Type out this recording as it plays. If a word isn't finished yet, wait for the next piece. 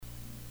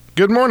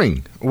Good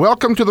morning.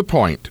 Welcome to The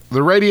Point,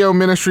 the radio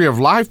ministry of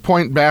Life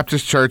Point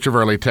Baptist Church of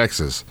Early,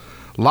 Texas.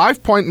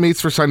 Life Point meets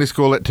for Sunday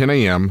school at 10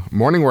 a.m.,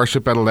 morning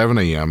worship at 11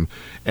 a.m.,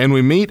 and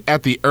we meet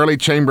at the Early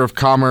Chamber of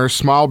Commerce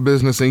Small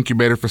Business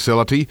Incubator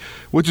Facility,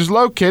 which is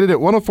located at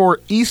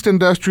 104 East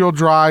Industrial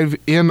Drive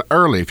in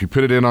Early. If you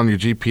put it in on your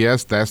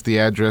GPS, that's the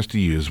address to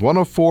use.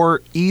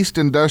 104 East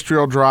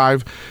Industrial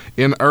Drive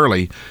in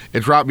Early.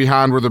 It's right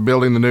behind where they're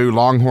building the new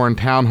Longhorn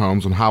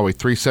Townhomes on Highway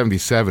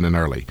 377 in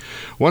Early.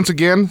 Once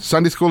again,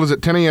 Sunday school is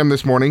at 10 a.m.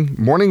 this morning,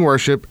 morning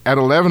worship at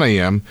 11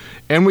 a.m.,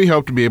 and we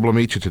hope to be able to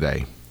meet you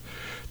today.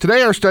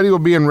 Today our study will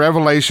be in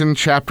Revelation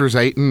chapters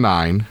 8 and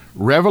 9.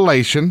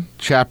 Revelation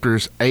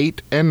chapters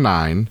 8 and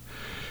 9.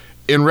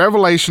 In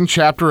Revelation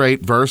chapter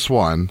 8, verse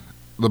 1,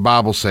 the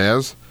Bible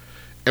says,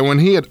 "And when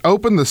he had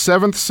opened the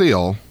seventh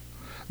seal,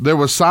 there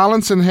was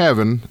silence in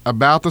heaven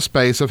about the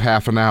space of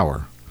half an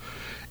hour.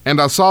 And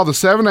I saw the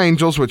seven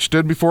angels which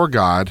stood before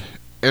God,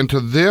 and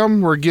to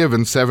them were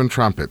given seven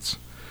trumpets.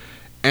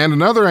 And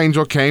another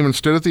angel came and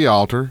stood at the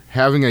altar,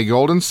 having a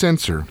golden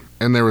censer,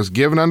 and there was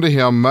given unto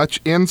him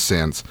much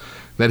incense,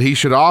 that he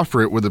should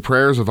offer it with the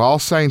prayers of all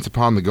saints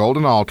upon the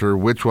golden altar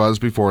which was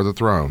before the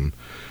throne.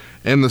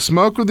 And the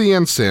smoke of the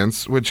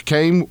incense, which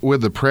came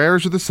with the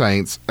prayers of the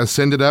saints,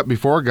 ascended up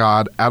before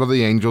God out of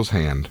the angel's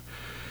hand.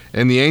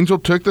 And the angel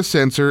took the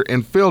censer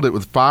and filled it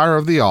with fire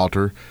of the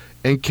altar,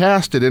 and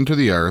cast it into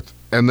the earth,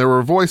 and there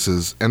were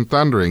voices, and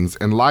thunderings,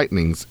 and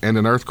lightnings, and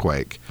an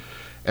earthquake.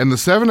 And the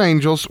seven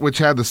angels which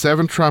had the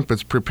seven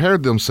trumpets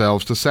prepared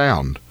themselves to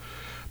sound.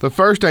 The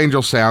first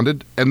angel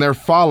sounded, and there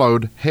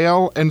followed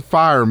hail and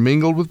fire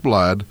mingled with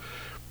blood,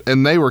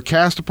 and they were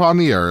cast upon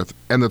the earth,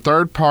 and the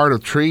third part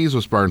of trees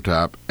was burnt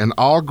up, and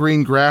all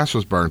green grass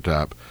was burnt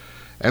up.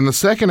 And the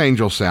second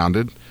angel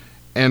sounded,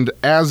 and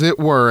as it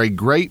were a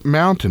great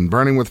mountain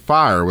burning with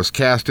fire was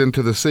cast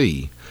into the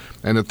sea,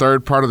 and the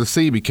third part of the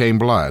sea became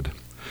blood.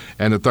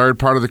 And the third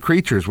part of the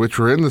creatures which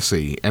were in the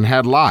sea, and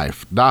had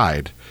life,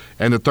 died,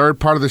 and the third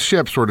part of the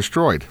ships were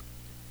destroyed.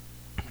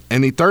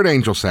 And the third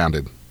angel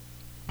sounded,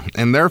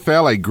 and there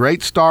fell a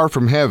great star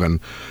from heaven,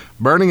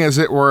 burning as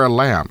it were a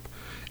lamp,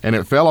 and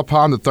it fell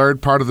upon the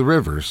third part of the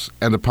rivers,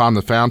 and upon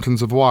the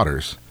fountains of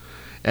waters.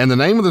 And the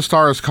name of the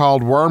star is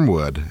called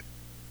Wormwood.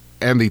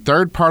 And the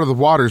third part of the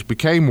waters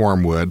became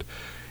wormwood,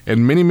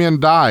 and many men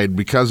died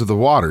because of the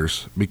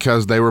waters,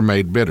 because they were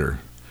made bitter.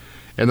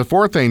 And the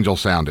fourth angel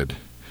sounded,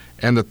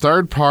 and the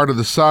third part of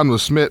the sun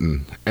was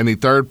smitten, and the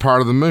third part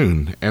of the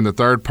moon, and the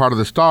third part of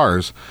the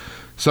stars,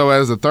 so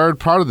as the third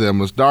part of them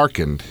was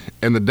darkened,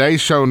 and the day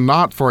shone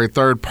not for a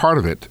third part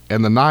of it,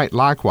 and the night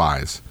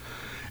likewise.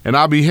 And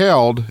I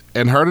beheld,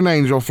 and heard an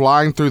angel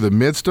flying through the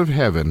midst of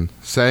heaven,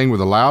 saying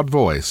with a loud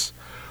voice,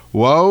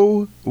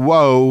 Woe,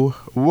 woe,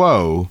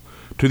 woe,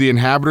 to the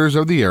inhabitants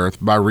of the earth,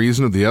 by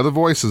reason of the other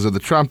voices of the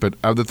trumpet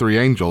of the three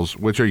angels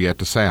which are yet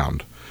to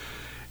sound.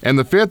 And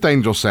the fifth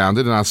angel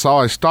sounded, and I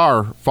saw a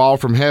star fall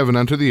from heaven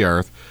unto the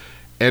earth,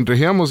 and to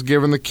him was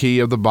given the key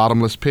of the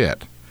bottomless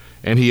pit.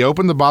 And he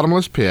opened the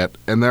bottomless pit,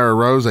 and there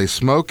arose a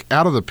smoke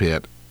out of the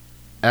pit,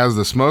 as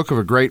the smoke of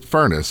a great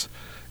furnace,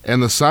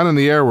 and the sun and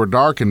the air were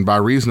darkened by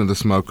reason of the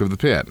smoke of the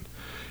pit.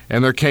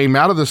 And there came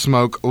out of the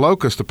smoke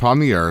locusts upon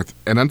the earth,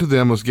 and unto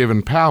them was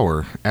given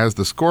power, as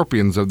the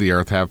scorpions of the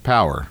earth have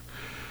power.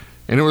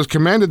 And it was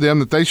commanded them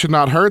that they should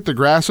not hurt the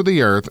grass of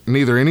the earth,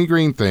 neither any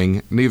green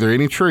thing, neither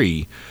any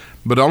tree,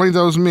 but only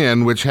those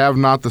men which have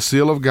not the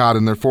seal of God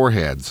in their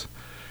foreheads.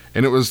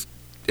 And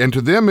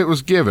to them it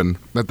was given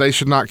that they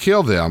should not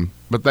kill them,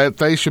 but that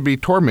they should be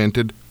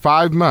tormented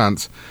 5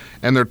 months,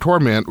 and their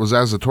torment was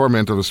as the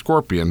torment of a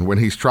scorpion when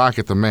he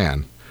striketh a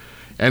man.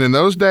 And in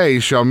those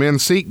days shall men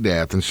seek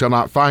death, and shall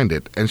not find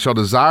it, and shall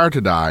desire to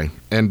die,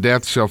 and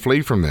death shall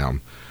flee from them.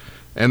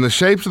 And the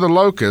shapes of the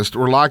locust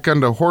were like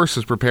unto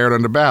horses prepared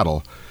unto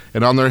battle,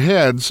 and on their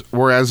heads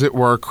were as it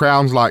were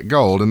crowns like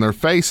gold, and their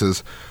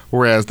faces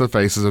were as the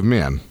faces of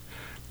men.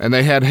 And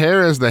they had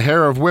hair as the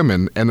hair of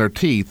women, and their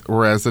teeth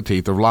were as the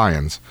teeth of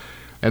lions.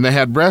 And they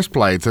had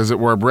breastplates as it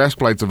were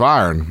breastplates of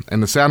iron,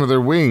 and the sound of their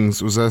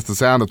wings was as the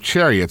sound of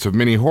chariots of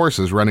many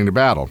horses running to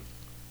battle.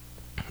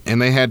 And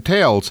they had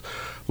tails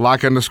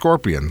like unto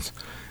scorpions,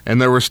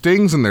 and there were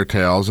stings in their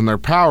tails, and their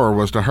power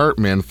was to hurt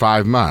men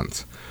 5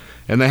 months.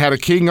 And they had a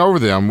king over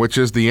them, which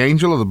is the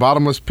angel of the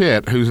bottomless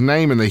pit, whose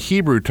name in the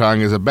Hebrew tongue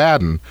is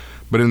Abaddon,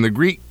 but in the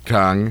Greek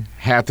tongue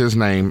hath his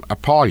name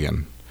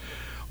Apollyon.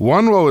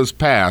 One woe is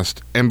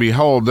past, and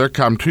behold, there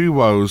come 2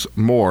 woes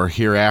more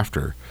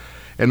hereafter.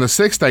 And the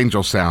sixth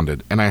angel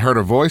sounded, and I heard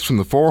a voice from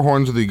the 4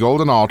 horns of the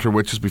golden altar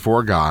which is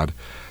before God,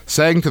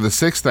 saying to the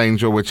sixth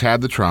angel which had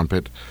the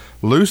trumpet,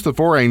 Loose the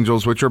 4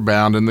 angels which are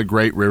bound in the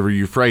great river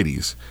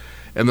Euphrates.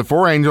 And the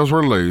 4 angels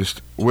were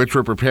loosed, which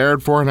were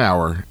prepared for an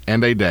hour,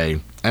 and a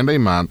day, and a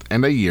month,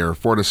 and a year,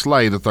 for to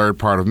slay the third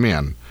part of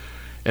men.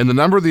 And the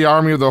number of the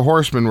army of the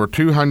horsemen were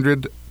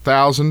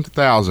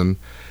 200,000,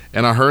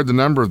 and I heard the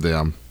number of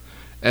them.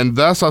 And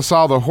thus I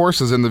saw the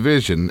horses in the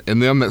vision,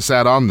 and them that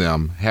sat on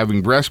them,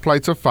 having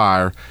breastplates of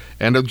fire,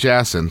 and of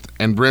jacinth,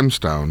 and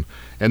brimstone.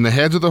 And the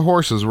heads of the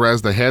horses were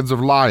as the heads of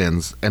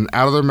lions, and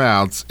out of their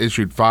mouths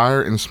issued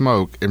fire, and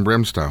smoke, and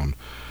brimstone.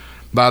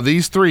 By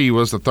these three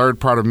was the third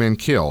part of men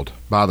killed,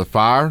 by the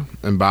fire,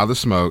 and by the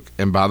smoke,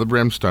 and by the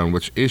brimstone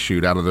which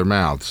issued out of their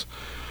mouths.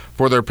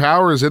 For their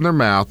power is in their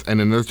mouth,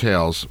 and in their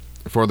tails.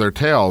 For their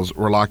tails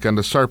were like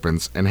unto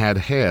serpents, and had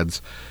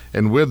heads,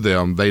 and with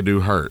them they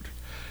do hurt.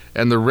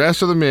 And the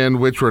rest of the men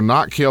which were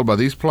not killed by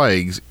these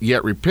plagues,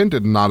 yet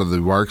repented not of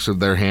the works of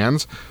their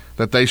hands,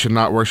 that they should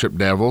not worship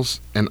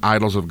devils, and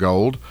idols of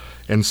gold,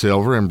 and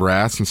silver, and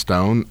brass, and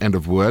stone, and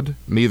of wood,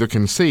 neither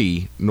can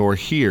see, nor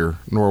hear,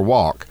 nor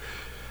walk.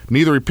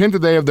 Neither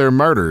repented they of their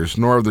murders,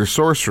 nor of their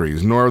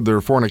sorceries, nor of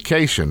their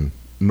fornication,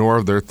 nor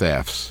of their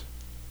thefts.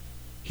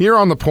 Here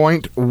on The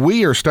Point,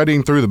 we are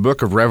studying through the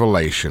book of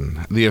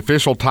Revelation, the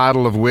official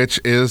title of which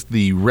is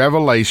The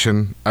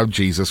Revelation of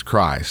Jesus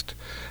Christ.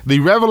 The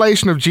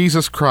Revelation of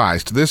Jesus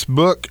Christ. This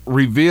book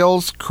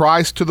reveals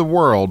Christ to the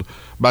world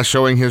by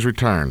showing his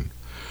return.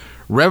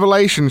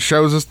 Revelation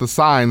shows us the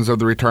signs of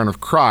the return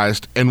of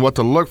Christ and what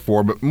to look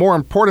for, but more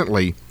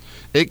importantly,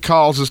 it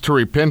calls us to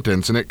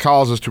repentance and it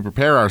calls us to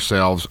prepare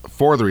ourselves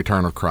for the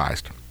return of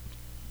Christ.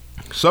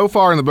 So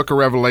far in the book of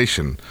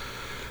Revelation,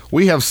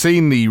 we have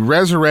seen the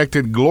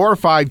resurrected,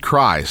 glorified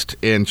Christ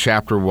in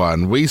chapter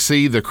 1. We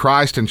see the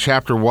Christ in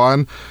chapter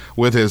 1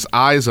 with his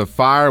eyes of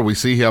fire. We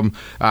see him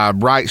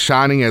bright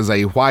shining as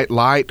a white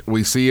light.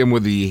 We see him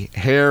with the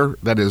hair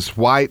that is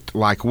white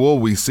like wool.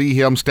 We see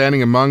him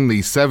standing among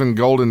the 7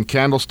 golden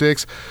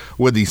candlesticks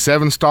with the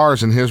 7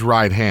 stars in his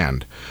right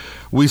hand.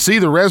 We see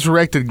the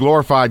resurrected,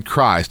 glorified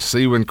Christ.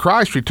 See, when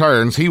Christ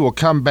returns, he will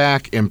come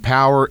back in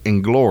power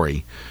and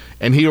glory,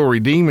 and he will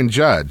redeem and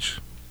judge.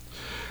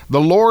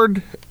 The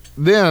Lord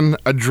then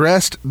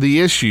addressed the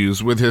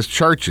issues with his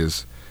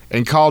churches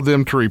and called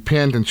them to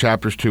repent in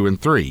chapters 2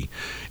 and 3.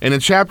 And in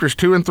chapters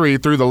 2 and 3,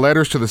 through the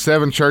letters to the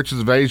 7 churches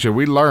of Asia,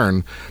 we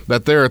learn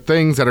that there are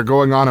things that are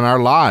going on in our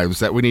lives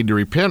that we need to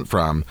repent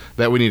from,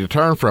 that we need to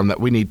turn from, that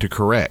we need to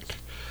correct.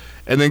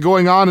 And then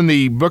going on in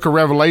the book of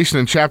Revelation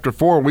in chapter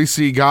 4, we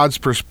see God's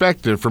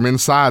perspective from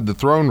inside the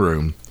throne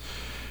room.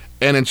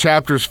 And in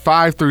chapters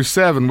 5 through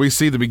 7, we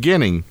see the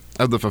beginning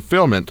of the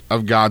fulfillment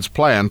of God's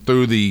plan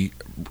through the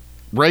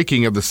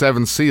breaking of the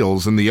 7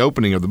 seals and the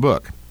opening of the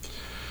book.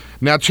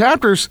 Now,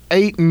 chapters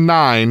 8 and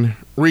 9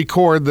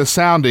 record the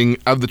sounding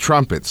of the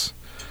trumpets.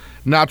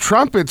 Now,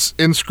 trumpets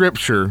in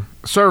Scripture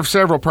serve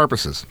several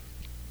purposes.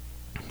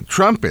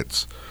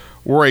 Trumpets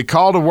were a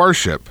call to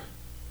worship.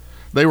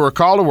 They were a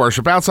call to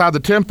worship outside the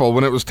temple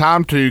when it was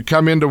time to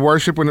come into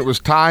worship, when it was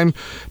time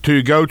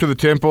to go to the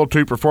temple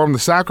to perform the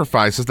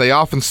sacrifices. They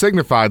often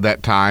signified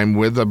that time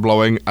with the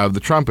blowing of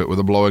the trumpet, with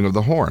the blowing of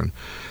the horn.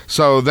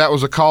 So that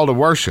was a call to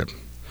worship.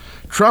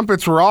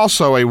 Trumpets were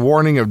also a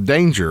warning of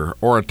danger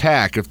or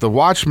attack. If the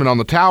watchman on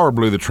the tower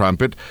blew the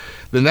trumpet,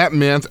 then that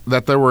meant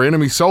that there were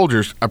enemy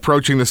soldiers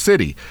approaching the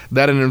city,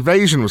 that an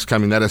invasion was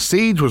coming, that a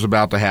siege was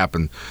about to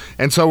happen.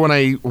 And so when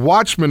a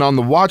watchman on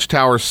the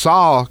watchtower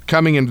saw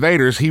coming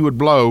invaders, he would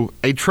blow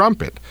a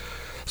trumpet.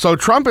 So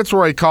trumpets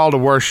were a call to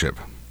worship.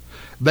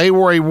 They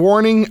were a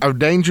warning of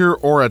danger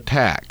or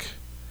attack.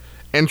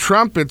 And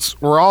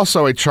trumpets were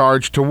also a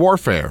charge to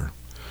warfare.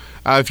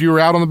 If you were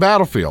out on the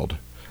battlefield,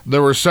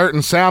 there were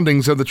certain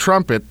soundings of the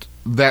trumpet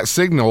that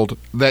signaled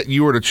that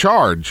you were to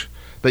charge,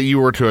 that you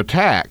were to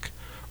attack,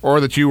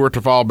 or that you were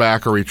to fall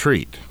back or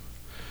retreat.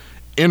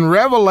 In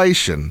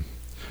Revelation,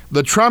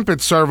 the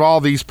trumpets serve all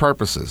these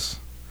purposes.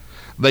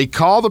 They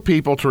call the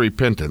people to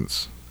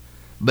repentance,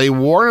 they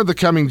warn of the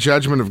coming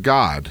judgment of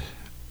God,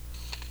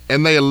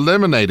 and they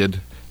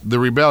eliminated the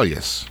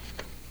rebellious.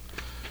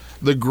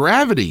 The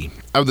gravity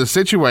of the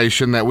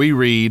situation that we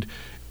read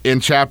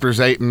in chapters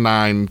 8 and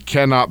 9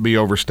 cannot be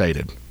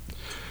overstated.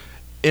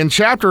 In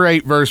chapter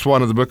 8, verse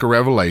 1 of the book of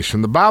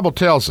Revelation, the Bible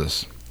tells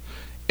us,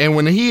 "And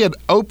when he had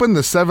opened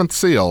the 7th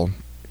seal,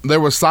 there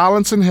was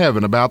silence in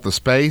heaven about the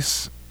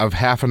space of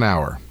half an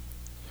hour."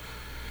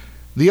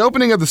 The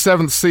opening of the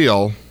 7th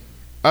seal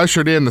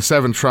ushered in the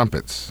 7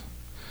 trumpets.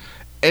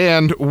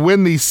 And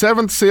when the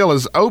 7th seal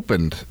is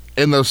opened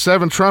and those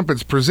 7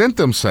 trumpets present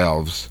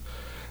themselves,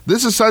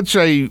 this is such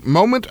a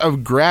moment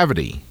of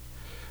gravity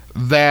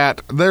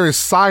that there is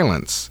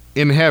silence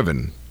in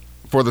heaven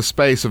for the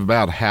space of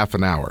about half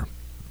an hour.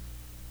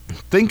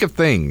 Think of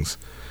things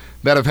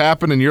that have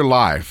happened in your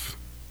life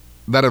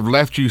that have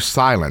left you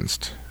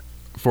silenced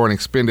for an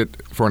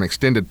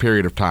extended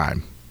period of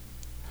time.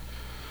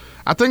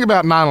 I think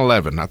about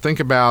 9/11. I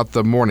think about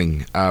the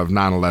morning of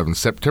 9/11,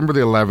 September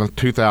the 11th,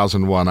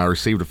 2001. I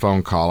received a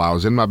phone call. I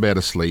was in my bed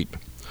asleep.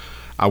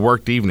 I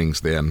worked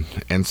evenings then,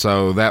 and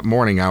so that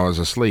morning I was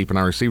asleep, and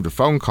I received a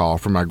phone call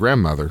from my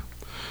grandmother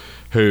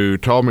who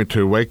told me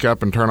to wake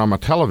up and turn on my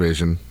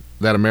television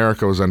that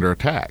America was under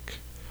attack.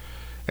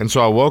 And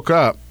so I woke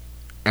up,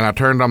 and I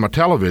turned on my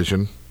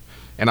television,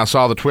 and I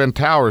saw the Twin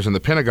Towers and the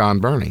Pentagon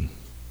burning.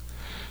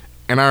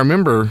 And I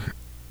remember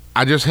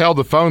I just held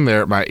the phone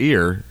there at my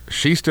ear.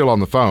 She's still on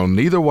the phone.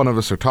 Neither one of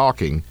us are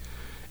talking.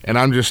 and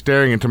I'm just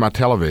staring into my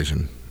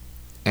television.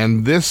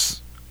 And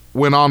this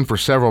went on for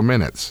several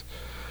minutes.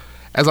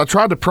 As I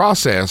tried to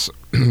process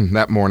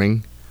that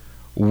morning,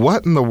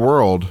 what in the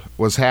world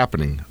was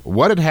happening?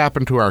 What had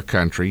happened to our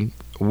country?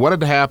 What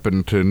had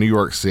happened to New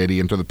York City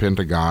and to the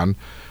Pentagon?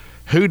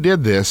 Who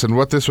did this, and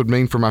what this would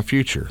mean for my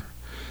future?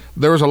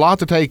 There was a lot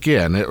to take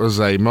in. It was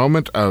a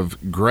moment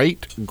of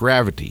great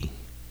gravity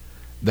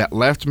that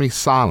left me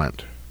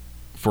silent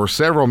for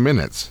several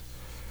minutes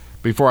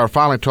before I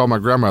finally told my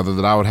grandmother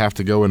that I would have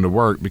to go into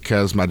work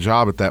because my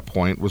job at that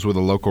point was with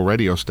a local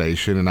radio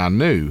station, and I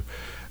knew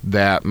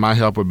that my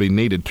help would be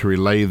needed to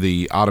relay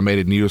the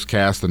automated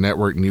newscast, the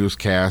network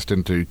newscast,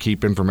 and to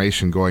keep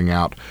information going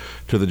out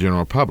to the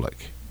general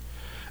public.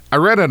 I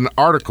read an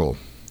article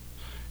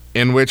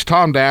in which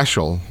Tom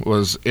Daschle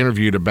was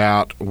interviewed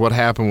about what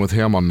happened with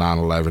him on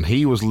 9/11.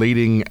 He was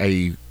leading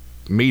a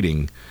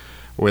meeting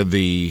with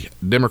the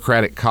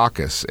Democratic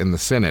caucus in the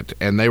Senate,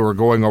 and they were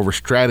going over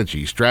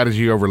strategy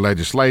over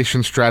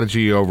legislation,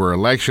 strategy over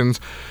elections,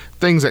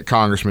 things that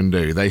congressmen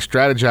do. They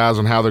strategize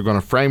on how they're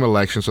going to frame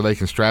elections so they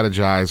can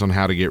strategize on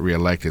how to get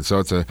reelected.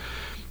 So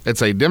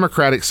it's a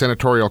Democratic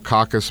senatorial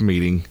caucus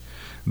meeting.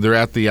 They're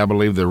at I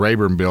believe, the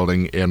Rayburn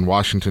Building in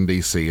Washington,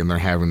 D.C., and they're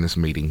having this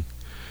meeting.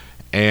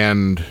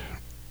 And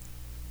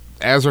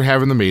as they're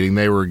having the meeting,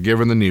 they were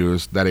given the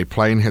news that a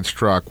plane had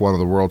struck one of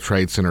the World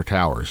Trade Center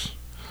towers.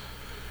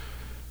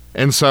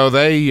 And so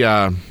they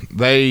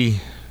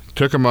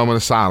took a moment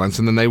of silence,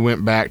 and then they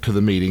went back to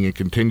the meeting and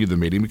continued the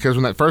meeting, because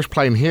when that first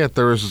plane hit,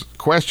 there was a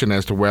question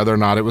as to whether or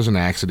not it was an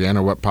accident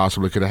or what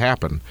possibly could have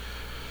happened.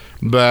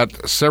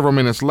 But several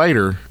minutes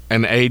later,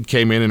 an aide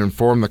came in and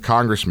informed the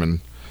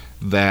congressman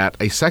that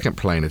a second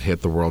plane had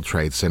hit the World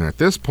Trade Center. At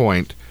this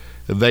point,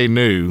 they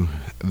knew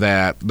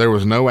that there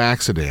was no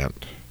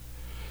accident,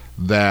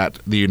 that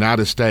the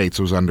United States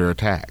was under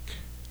attack.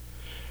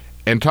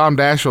 And Tom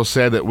Daschle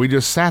said that we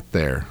just sat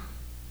there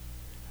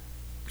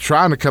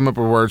trying to come up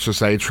with words to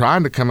say,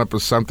 trying to come up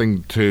with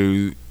something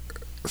to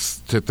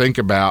think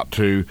about,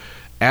 to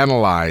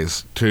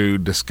analyze, to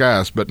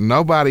discuss, but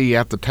nobody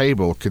at the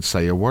table could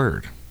say a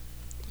word.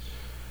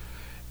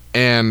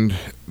 And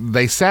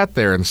they sat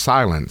there in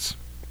silence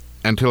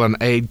until an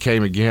aide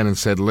came again and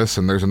said,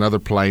 listen, there's another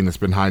plane that's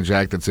been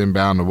hijacked that's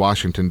inbound to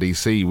Washington,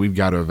 D.C. We've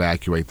got to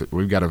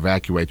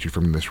evacuate you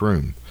from this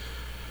room.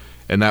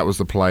 And that was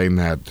the plane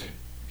that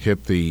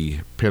hit the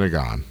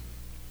Pentagon,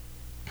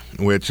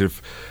 which,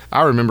 if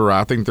I remember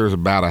right, I think there's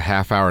about a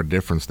half-hour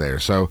difference there.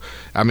 So,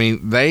 I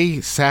mean, they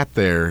sat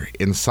there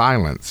in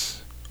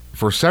silence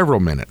for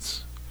several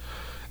minutes.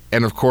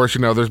 And, of course,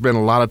 there's been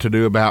a lot of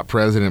to-do about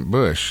President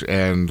Bush,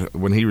 and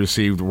when he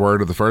received word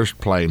of the first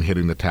plane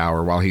hitting the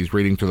tower while he's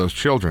reading to those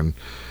children,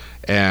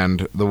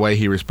 and the way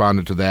he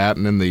responded to that,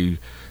 and then the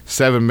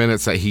 7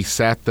 minutes that he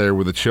sat there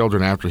with the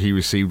children after he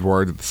received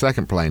word that the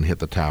second plane hit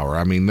the tower.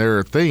 I mean, there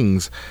are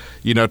things,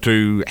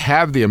 to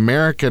have the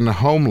American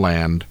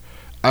homeland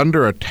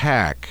under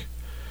attack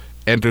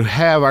and to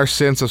have our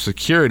sense of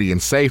security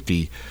and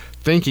safety,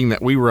 thinking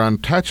that we were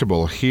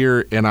untouchable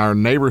here in our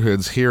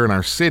neighborhoods, here in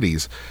our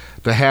cities,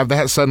 to have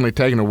that suddenly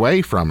taken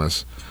away from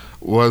us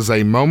was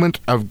a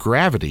moment of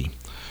gravity,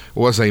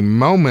 was a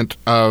moment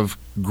of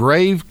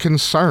grave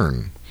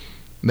concern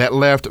that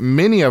left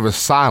many of us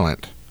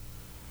silent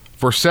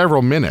for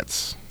several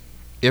minutes,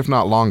 if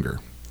not longer.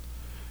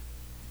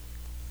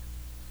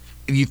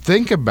 You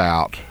think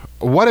about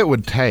what it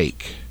would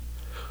take,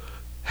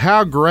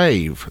 how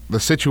grave the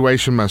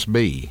situation must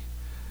be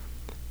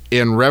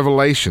in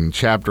Revelation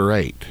chapter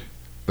 8,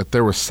 that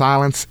there was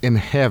silence in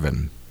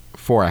heaven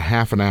for a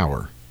half an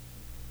hour.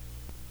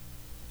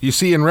 You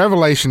see, in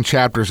Revelation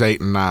chapters 8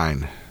 and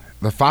 9,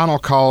 the final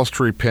calls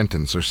to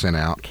repentance are sent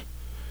out.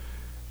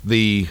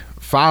 The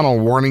final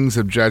warnings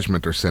of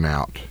judgment are sent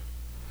out.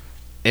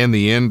 And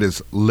the end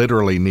is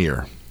literally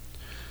near.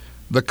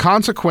 The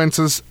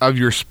consequences of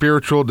your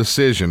spiritual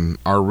decision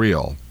are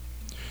real.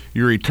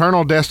 Your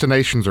eternal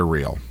destinations are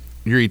real.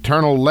 Your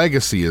eternal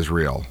legacy is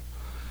real.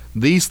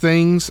 These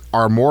things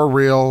are more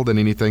real than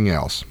anything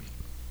else.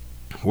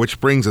 Which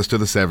brings us to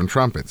the 7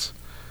 trumpets.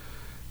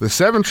 The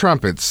 7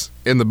 trumpets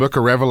in the book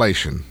of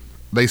Revelation,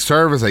 they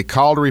serve as a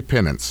call to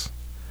repentance.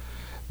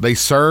 They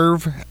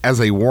serve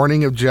as a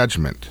warning of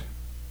judgment.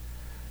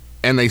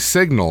 And they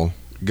signal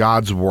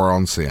God's war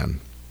on sin.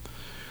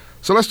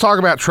 So let's talk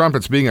about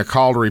trumpets being a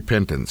call to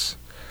repentance.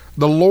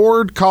 The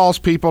Lord calls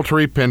people to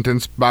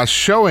repentance by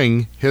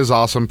showing his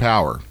awesome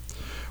power.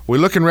 We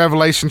look in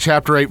Revelation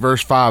chapter 8,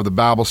 verse 5, the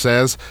Bible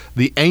says,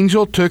 the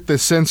angel took the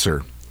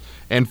censer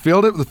and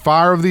filled it with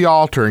fire of the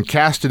altar and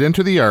cast it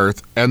into the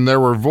earth, and there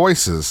were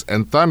voices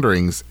and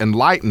thunderings and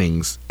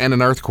lightnings and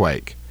an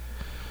earthquake.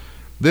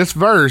 This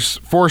verse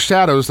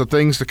foreshadows the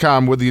things to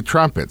come with the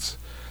trumpets.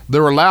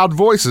 There were loud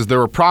voices, there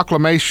were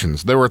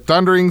proclamations, there were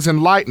thunderings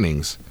and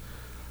lightnings.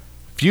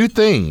 Few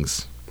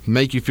things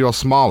make you feel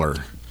smaller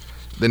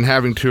than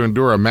having to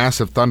endure a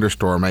massive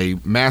thunderstorm, a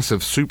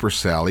massive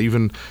supercell,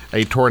 even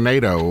a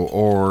tornado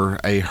or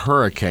a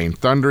hurricane.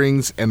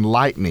 Thunderings and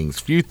lightnings.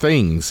 Few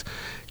things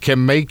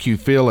can make you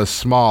feel as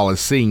small as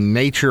seeing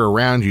nature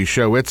around you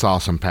show its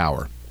awesome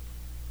power.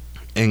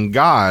 And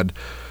God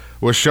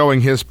was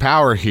showing his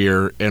power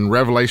here in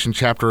Revelation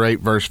chapter 8,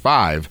 verse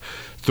 5,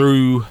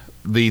 through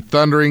the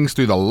thunderings,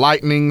 through the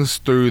lightnings,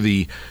 through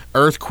the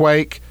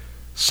earthquake,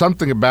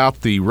 something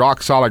about the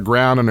rock-solid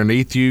ground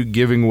underneath you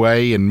giving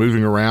way and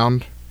moving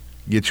around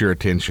gets your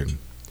attention.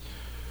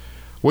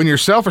 When your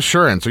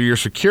self-assurance or your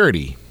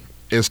security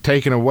is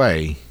taken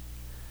away,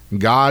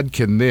 God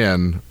can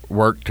then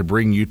work to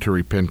bring you to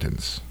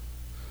repentance.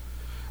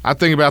 I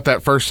think about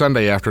that first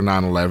Sunday after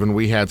 9/11.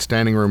 We had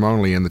standing room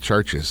only in the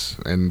churches.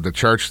 And the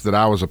church that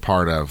I was a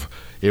part of,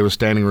 it was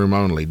standing room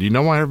only. Do you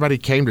know why everybody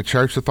came to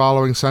church the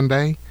following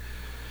Sunday?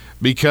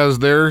 Because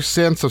their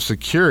sense of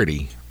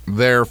security,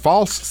 their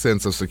false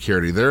sense of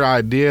security, their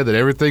idea that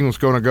everything was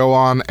going to go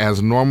on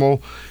as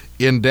normal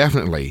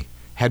indefinitely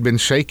had been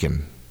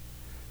shaken.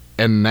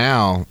 And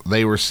now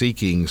they were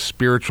seeking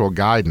spiritual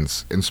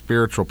guidance and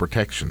spiritual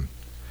protection.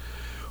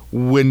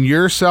 When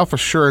your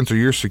self-assurance or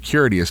your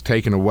security is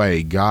taken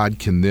away, God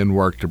can then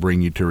work to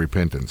bring you to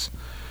repentance.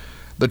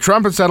 The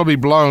trumpets that'll be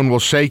blown will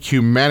shake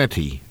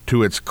humanity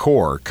to its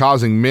core,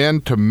 causing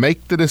men to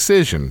make the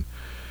decision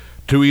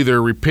to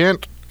either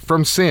repent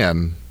from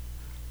sin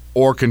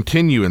or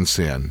continue in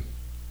sin.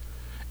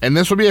 And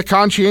this will be a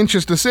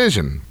conscientious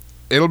decision.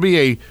 It'll be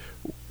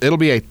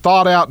a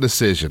thought-out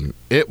decision.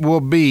 It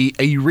will be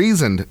a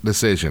reasoned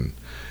decision.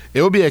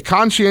 It will be a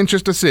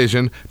conscientious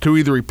decision to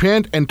either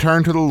repent and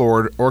turn to the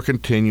Lord or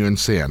continue in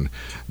sin.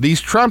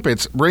 These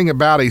trumpets bring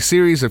about a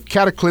series of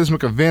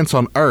cataclysmic events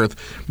on earth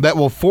that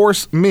will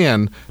force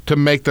men to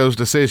make those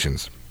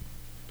decisions.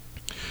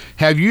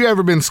 Have you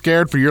ever been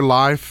scared for your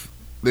life,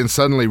 then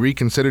suddenly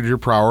reconsidered your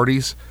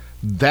priorities?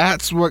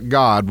 That's what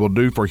God will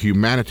do for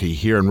humanity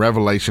here in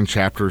Revelation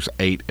chapters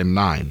 8 and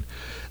 9.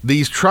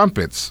 These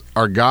trumpets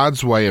are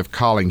God's way of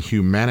calling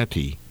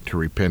humanity to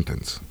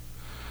repentance.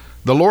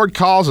 The Lord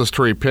calls us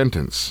to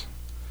repentance,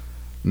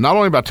 not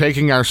only by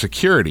taking our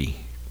security,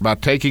 by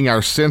taking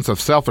our sense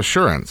of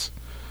self-assurance,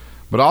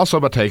 but also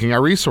by taking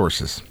our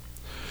resources.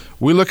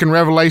 We look in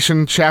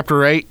Revelation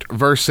chapter 8,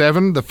 verse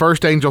 7, the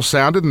first angel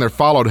sounded, and there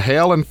followed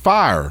hail and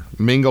fire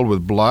mingled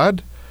with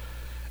blood,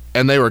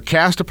 and they were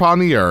cast upon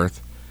the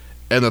earth,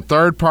 and the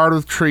third part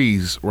of the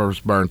trees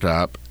was burnt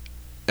up,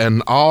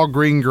 and all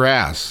green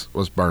grass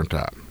was burnt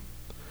up.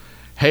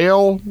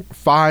 Hail,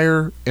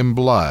 fire, and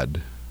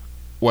blood.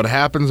 What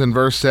happens in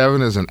verse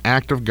 7 is an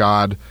act of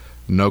God,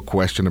 no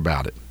question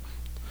about it.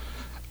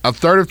 A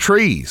third of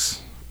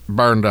trees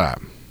burned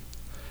up.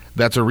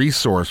 That's a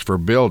resource for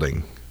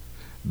building.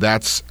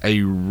 That's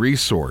a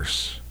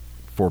resource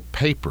for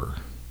paper.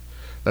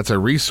 That's a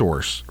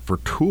resource for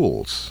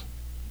tools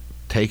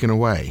taken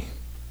away.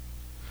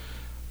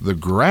 The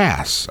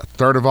grass, a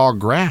third of all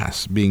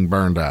grass being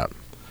burned up.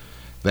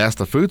 That's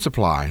the food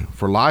supply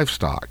for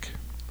livestock.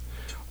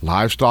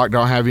 Livestock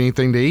don't have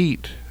anything to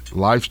eat.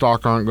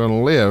 Livestock aren't going to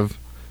live.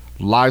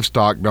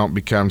 Livestock don't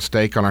become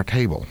steak on our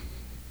table.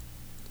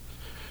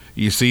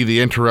 You see the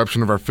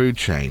interruption of our food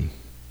chain.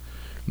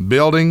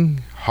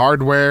 Building,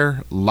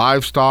 hardware,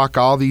 livestock,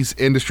 all these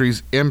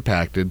industries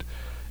impacted,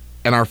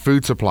 and our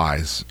food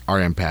supplies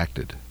are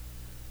impacted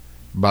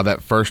by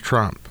that first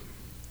trump.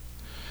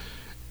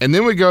 And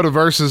then we go to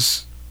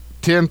verses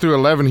 10 through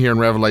 11 here in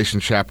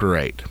Revelation chapter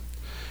 8.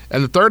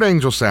 And the third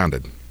angel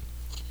sounded,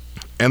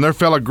 and there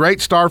fell a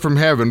great star from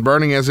heaven,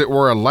 burning as it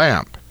were a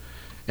lamp,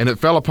 and it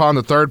fell upon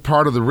the third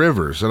part of the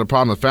rivers and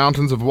upon the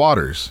fountains of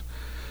waters.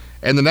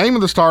 And the name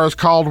of the star is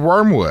called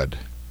Wormwood.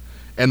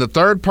 And the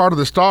third part of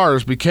the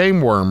stars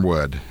became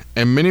wormwood,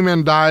 and many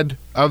men died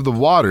of the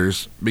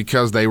waters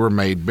because they were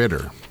made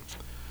bitter.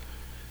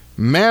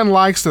 Man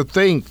likes to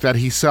think that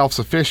he's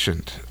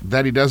self-sufficient,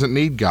 that he doesn't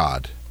need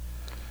God.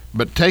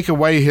 But take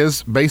away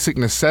his basic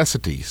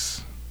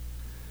necessities,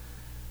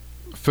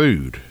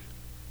 food,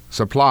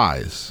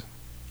 supplies,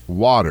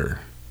 water,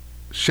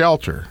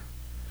 shelter,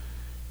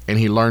 and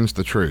he learns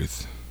the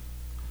truth.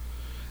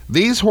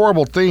 These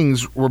horrible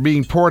things were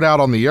being poured out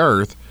on the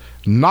earth,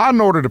 not in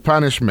order to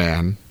punish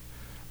man,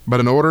 but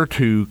in order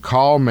to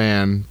call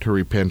man to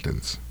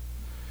repentance.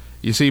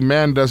 You see,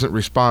 man doesn't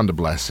respond to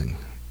blessing.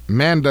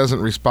 Man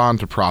doesn't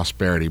respond to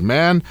prosperity.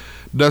 Man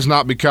does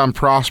not become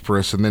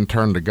prosperous and then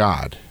turn to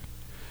God.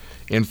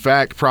 In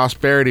fact,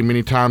 prosperity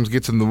many times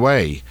gets in the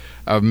way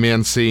of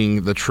men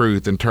seeing the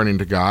truth and turning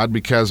to God,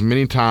 because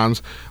many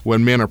times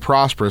when men are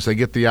prosperous, they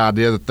get the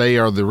idea that they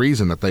are the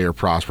reason that they are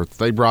prosperous.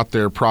 They brought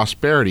their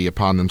prosperity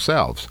upon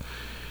themselves.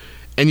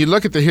 And you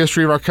look at the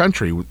history of our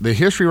country.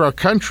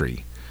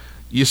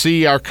 You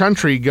see our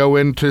country go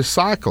into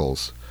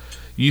cycles.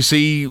 You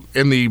see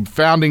in the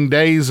founding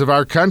days of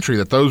our country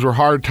that those were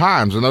hard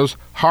times, and those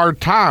hard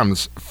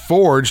times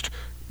forged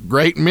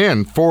great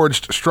men,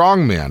 forged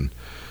strong men.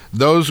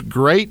 Those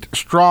great,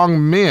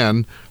 strong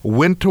men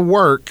went to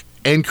work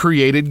and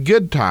created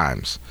good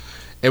times.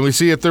 And we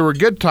see that there were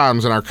good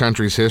times in our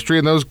country's history,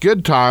 and those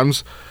good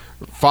times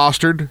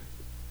fostered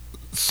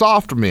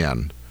soft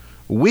men,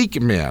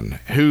 weak men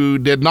who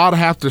did not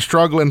have to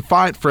struggle and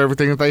fight for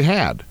everything that they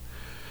had.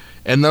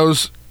 And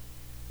those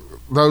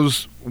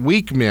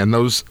weak men,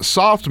 those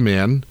soft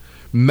men,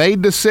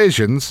 made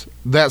decisions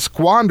that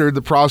squandered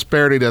the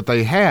prosperity that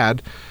they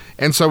had.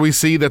 And so we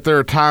see that there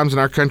are times in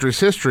our country's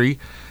history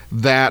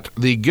that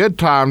the good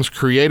times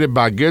created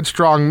by good,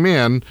 strong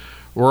men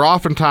were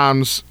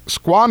oftentimes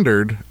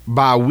squandered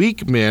by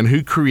weak men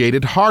who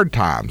created hard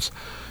times.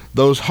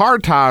 Those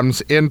hard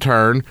times, in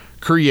turn,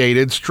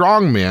 created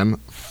strong men,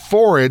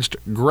 foraged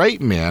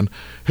great men,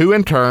 who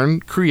in turn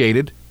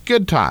created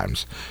good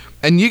times.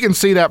 And you can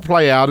see that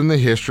play out in the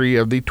history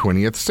of the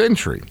 20th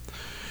century.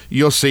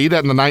 You'll see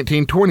that in the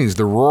 1920s,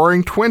 the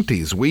Roaring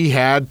Twenties, we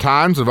had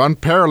times of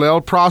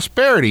unparalleled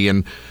prosperity,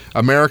 and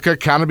America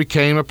kind of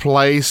became a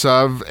place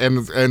of,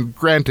 and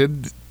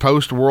granted,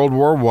 post-World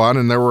War I,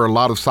 and there were a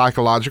lot of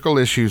psychological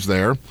issues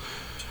there.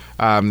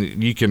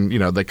 You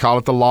can, they call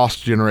it the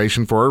lost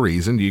generation for a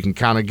reason. You can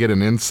kind of get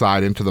an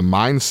insight into the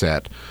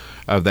mindset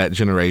of that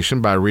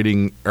generation by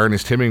reading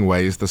Ernest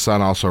Hemingway's The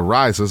Sun Also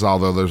Rises,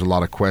 although there's a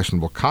lot of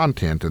questionable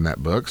content in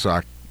that book,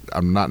 so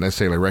I'm not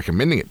necessarily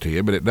recommending it to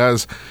you, but it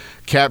does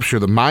capture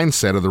the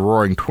mindset of the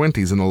Roaring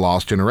Twenties and the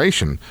lost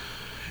generation.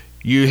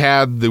 You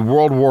had the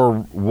World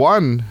War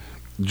I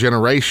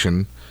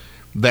generation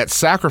that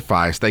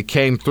sacrificed. They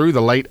came through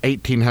the late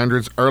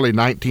 1800s, early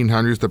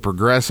 1900s. The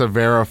Progressive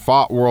era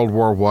fought World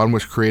War I,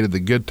 which created the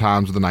good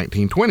times of the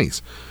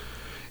 1920s.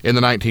 In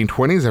the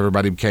 1920s,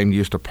 everybody became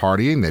used to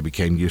partying. They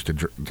became used to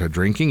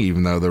drinking.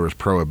 Even though there was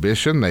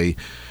prohibition, they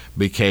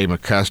became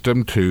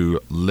accustomed to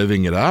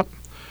living it up.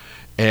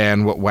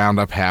 And what wound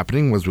up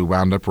happening was we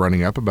wound up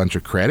running up a bunch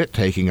of credit,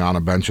 taking on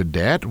a bunch of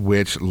debt,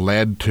 which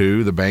led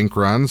to the bank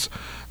runs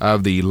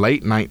of the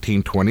late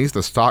 1920s,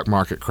 the stock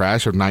market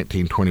crash of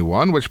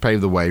 1921, which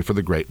paved the way for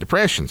the Great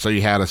Depression. So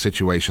you had a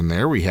situation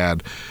there. You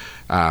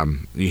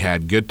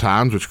had good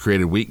times, which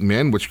created weak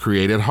men, which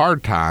created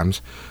hard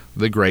times,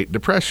 the Great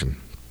Depression.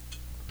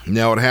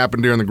 Now, what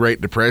happened during the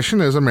Great Depression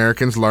is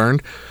Americans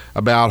learned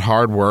about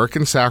hard work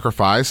and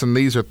sacrifice, and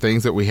these are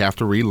things that we have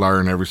to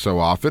relearn every so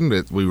often.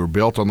 That we were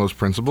built on those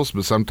principles,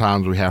 but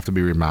sometimes we have to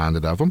be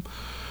reminded of them.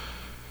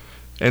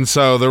 And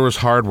so there was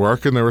hard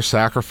work and there was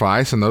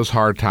sacrifice, and those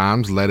hard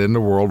times led into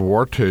World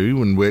War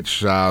II, in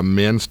which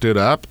men stood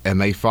up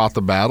and they fought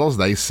the battles.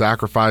 They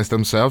sacrificed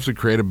themselves to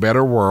create a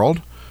better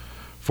world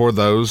for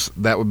those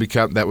that would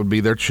be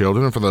their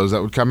children, and for those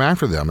that would come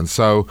after them. And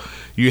so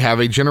you have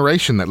a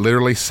generation that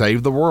literally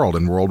saved the world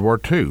in World War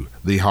II.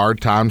 The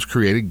hard times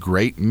created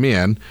great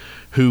men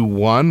who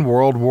won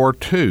World War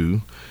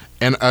II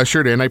and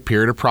ushered in a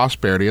period of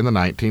prosperity in the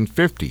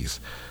 1950s.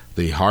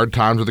 The hard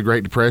times of the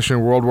Great Depression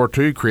and World War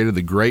II created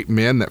the great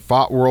men that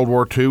fought World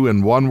War II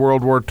and won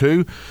World War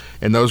II,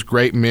 and those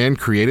great men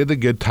created the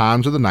good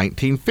times of the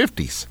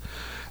 1950s.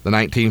 The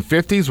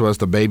 1950s was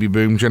the baby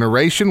boom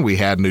generation. We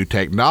had new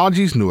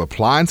technologies, new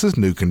appliances,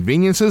 new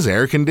conveniences,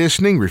 air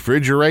conditioning,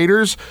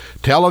 refrigerators,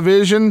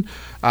 television,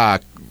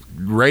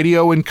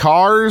 radio in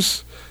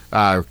cars.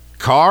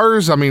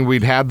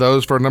 We'd had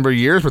those for a number of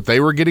years, but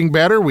they were getting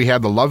better. We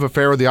had the love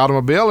affair with the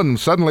automobile, and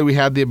suddenly we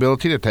had the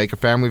ability to take a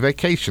family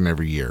vacation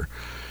every year.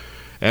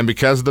 And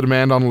because of the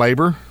demand on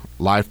labor,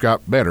 life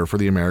got better for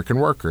the American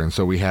worker, and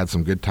so we had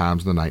some good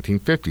times in the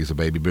 1950s. The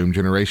baby boom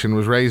generation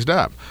was raised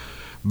up.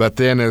 But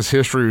then, as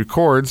history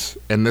records,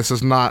 and this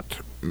is not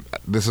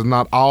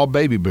all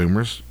baby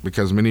boomers,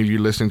 because many of you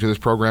listening to this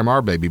program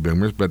are baby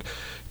boomers, but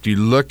if you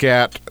look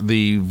at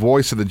the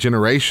voice of the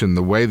generation,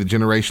 the way the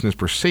generation is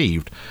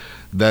perceived,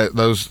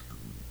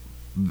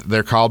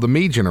 they're called the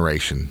me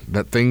generation,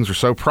 that things are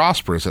so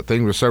prosperous, that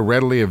things are so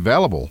readily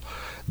available,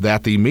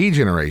 that the me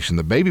generation,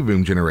 the baby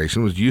boom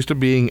generation, was used to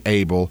being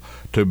able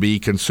to be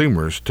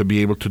consumers, to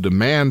be able to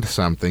demand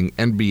something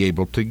and be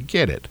able to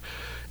get it.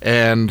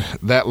 And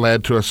that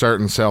led to a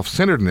certain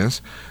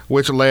self-centeredness,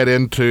 which led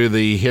into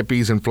the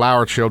hippies and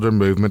flower children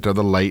movement of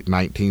the late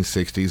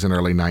 1960s and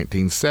early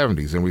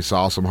 1970s. And we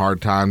saw some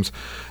hard times.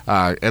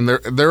 And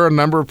there are a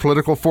number of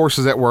political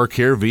forces at work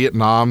here: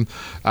 Vietnam,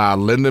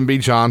 Lyndon B.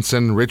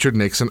 Johnson, Richard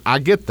Nixon. I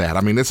get that.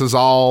 I mean, this is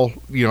all,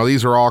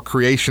 these are all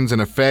creations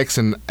and effects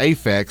and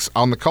affects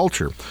on the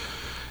culture.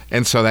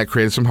 And so that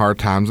created some hard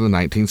times in the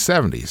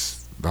 1970s.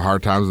 The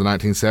hard times of the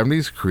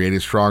 1970s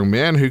created strong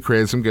men who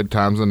created some good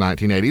times in the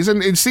 1980s.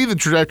 And see the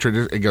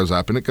trajectory. It goes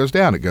up and it goes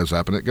down. It goes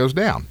up and it goes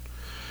down.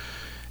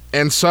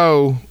 And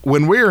so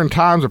when we are in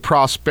times of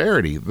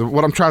prosperity,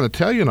 what I'm trying to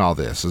tell you in all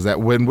this is that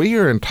when we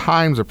are in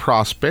times of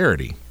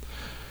prosperity,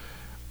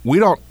 we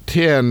don't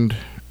tend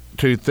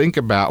to think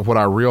about what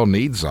our real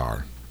needs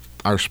are,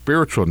 our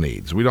spiritual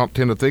needs. We don't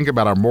tend to think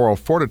about our moral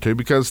fortitude,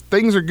 because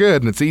things are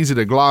good and it's easy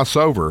to gloss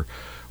over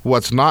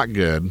what's not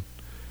good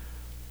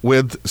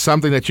with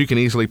something that you can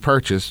easily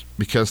purchase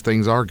because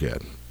things are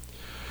good.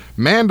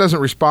 Man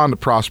doesn't respond to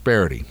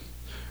prosperity.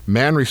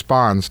 Man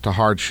responds to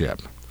hardship.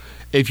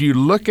 If you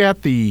look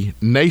at the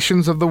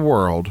nations of the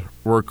world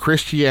where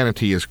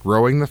Christianity is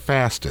growing the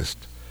fastest,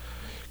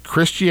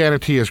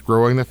 Christianity is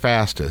growing the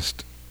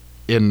fastest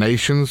in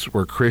nations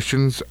where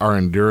Christians are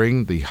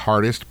enduring the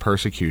hardest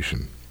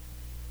persecution.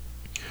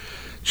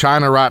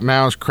 China right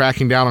now is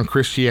cracking down on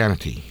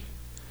Christianity.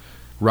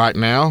 Right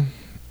now,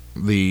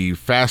 the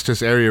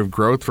fastest area of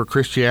growth for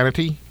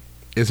Christianity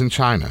is in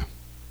China.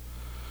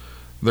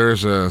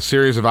 There's a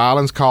series of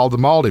islands called the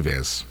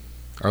Maldives,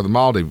 or the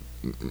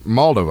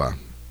Moldova.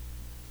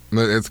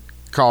 It's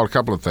called a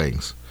couple of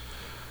things.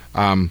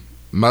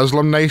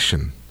 Muslim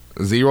nation,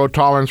 zero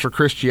tolerance for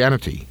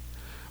Christianity.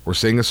 We're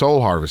seeing a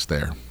soul harvest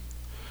there.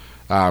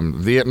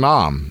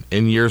 Vietnam,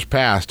 in years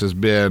past, has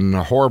been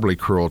horribly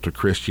cruel to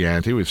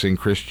Christianity. We've seen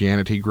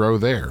Christianity grow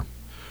there.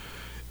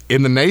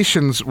 In the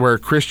nations where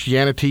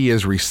Christianity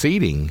is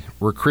receding,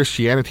 where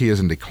Christianity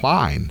is in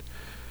decline,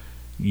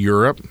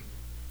 Europe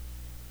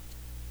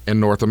and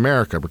North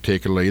America,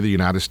 particularly the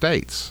United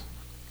States.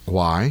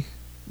 Why?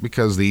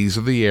 Because these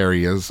are the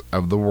areas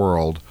of the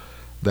world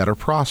that are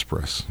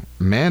prosperous.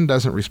 Man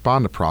doesn't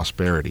respond to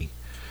prosperity.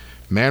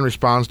 Man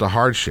responds to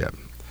hardship.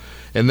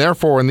 And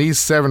therefore, when these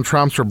seven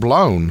trumpets are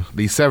blown,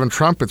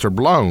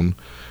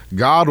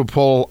 God will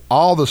pull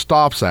all the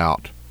stops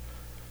out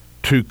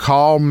to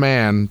call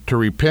man to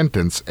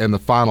repentance in the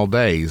final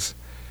days,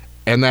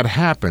 and that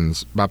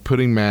happens by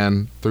putting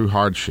man through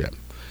hardship.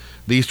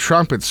 These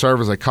trumpets serve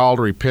as a call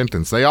to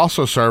repentance. They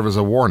also serve as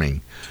a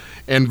warning.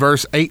 In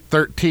verse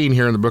 8:13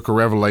 here in the book of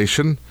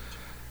Revelation,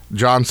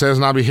 John says,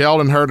 "And I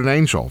beheld and heard an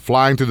angel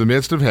flying through the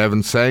midst of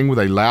heaven, saying with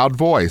a loud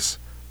voice,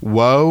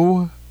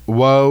 Woe,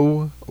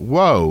 woe,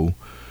 woe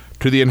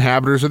to the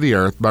inhabitants of the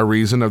earth by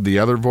reason of the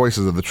other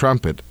voices of the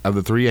trumpet of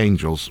the three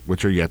angels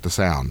which are yet to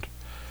sound."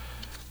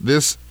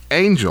 This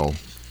angel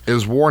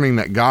is warning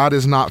that God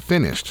is not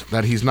finished,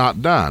 that he's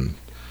not done.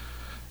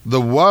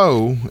 The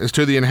woe is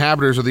to the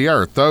inhabitants of the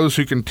earth, those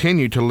who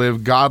continue to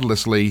live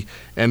godlessly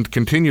and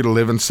continue to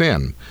live in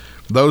sin,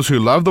 those who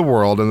love the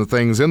world and the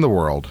things in the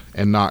world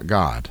and not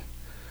God.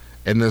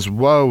 And this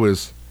woe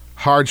is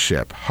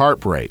hardship,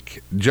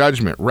 heartbreak,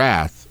 judgment,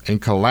 wrath,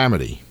 and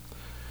calamity.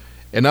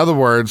 In other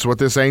words, what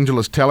this angel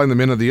is telling the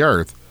men of the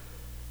earth,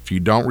 if you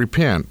don't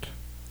repent,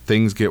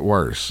 things get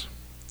worse.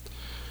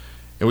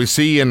 And we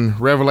see in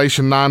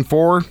Revelation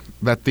 9:4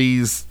 that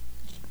these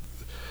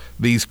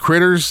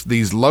critters,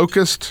 these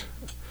locusts,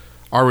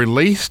 are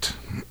released,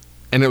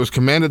 and it was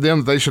commanded them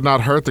that they should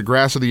not hurt the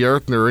grass of the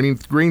earth, nor any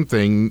green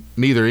thing,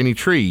 neither any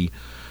tree,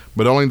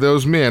 but only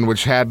those men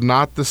which had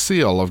not the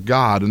seal of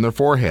God in their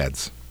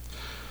foreheads.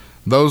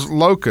 Those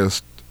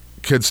locusts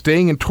could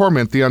sting and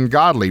torment the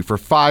ungodly for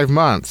 5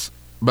 months,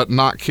 but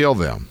not kill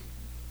them.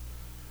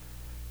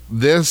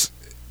 This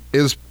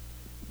is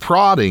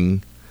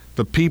prodding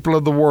the people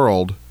of the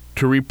world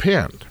to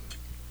repent.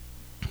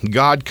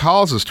 God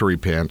calls us to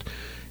repent.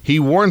 He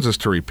warns us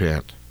to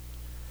repent.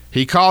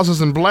 He calls us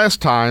in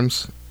blessed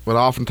times, but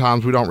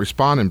oftentimes we don't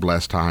respond in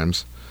blessed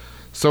times,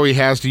 so he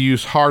has to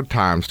use hard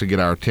times to get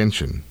our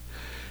attention.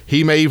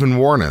 He may even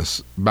warn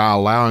us by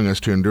allowing us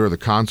to endure the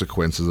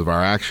consequences of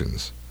our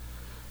actions.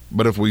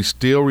 But if we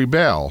still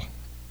rebel,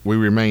 we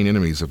remain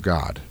enemies of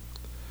God.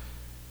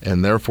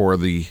 And therefore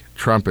the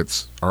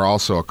trumpets are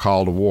also a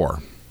call to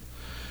war.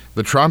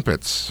 The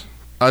trumpets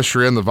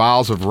usher in the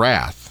vials of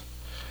wrath.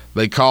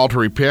 They call to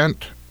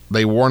repent,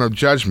 they warn of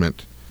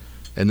judgment,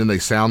 and then they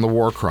sound the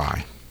war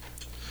cry.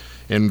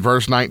 In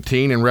verse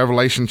 15 in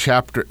Revelation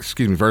chapter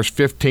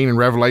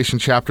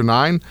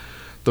 9,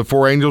 the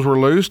four angels were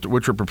loosed,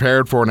 which were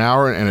prepared for an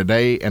hour and a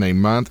day and a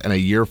month and a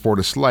year for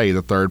to slay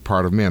the third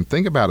part of men.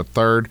 Think about a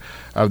third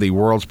of the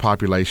world's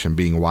population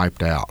being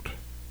wiped out.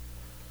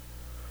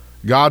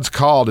 God's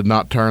call did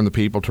not turn the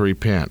people to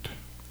repent.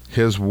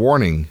 His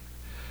warning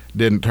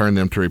didn't turn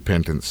them to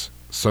repentance.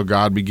 So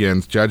God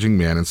begins judging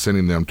men and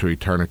sending them to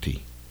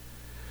eternity.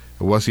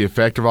 And what's the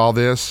effect of all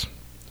this?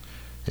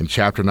 In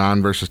chapter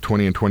 9, verses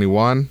 20 and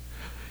 21,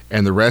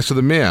 "And the rest of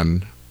the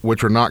men,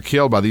 which were not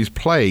killed by these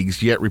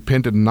plagues, yet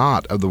repented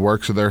not of the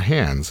works of their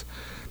hands,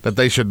 that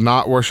they should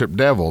not worship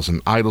devils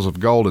and idols of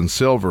gold and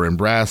silver and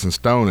brass and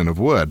stone and of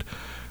wood,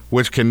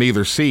 which can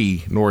neither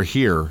see nor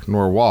hear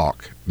nor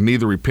walk.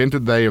 Neither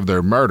repented they of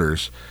their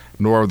murders,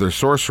 nor of their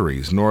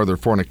sorceries, nor of their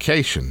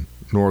fornication,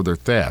 nor of their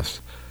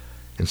thefts."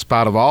 In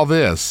spite of all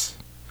this,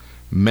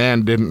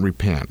 man didn't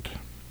repent.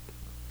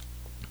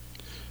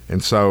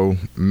 And so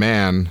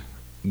man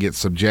gets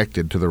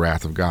subjected to the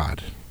wrath of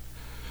God.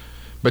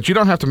 But you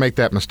don't have to make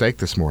that mistake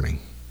this morning.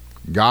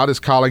 God is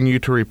calling you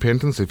to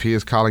repentance. If he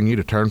is calling you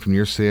to turn from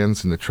your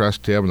sins and to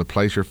trust him and to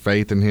place your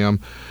faith in him,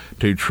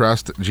 to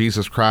trust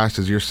Jesus Christ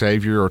as your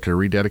Savior, or to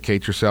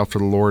rededicate yourself to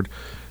the Lord,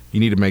 you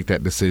need to make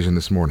that decision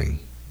this morning,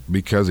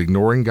 because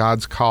ignoring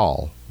God's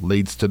call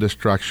leads to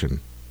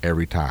destruction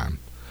every time.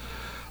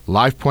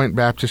 Life Point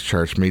Baptist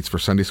Church meets for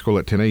Sunday school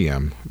at 10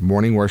 a.m.,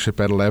 morning worship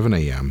at 11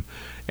 a.m.,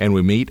 and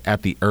we meet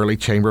at the Early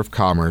Chamber of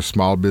Commerce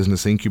Small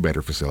Business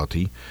Incubator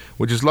Facility,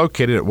 which is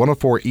located at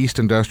 104 East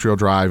Industrial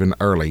Drive in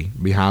Early,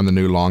 behind the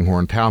new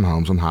Longhorn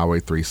Townhomes on Highway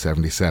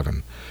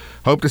 377.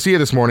 Hope to see you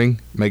this morning.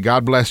 May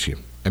God bless you,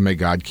 and may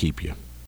God keep you.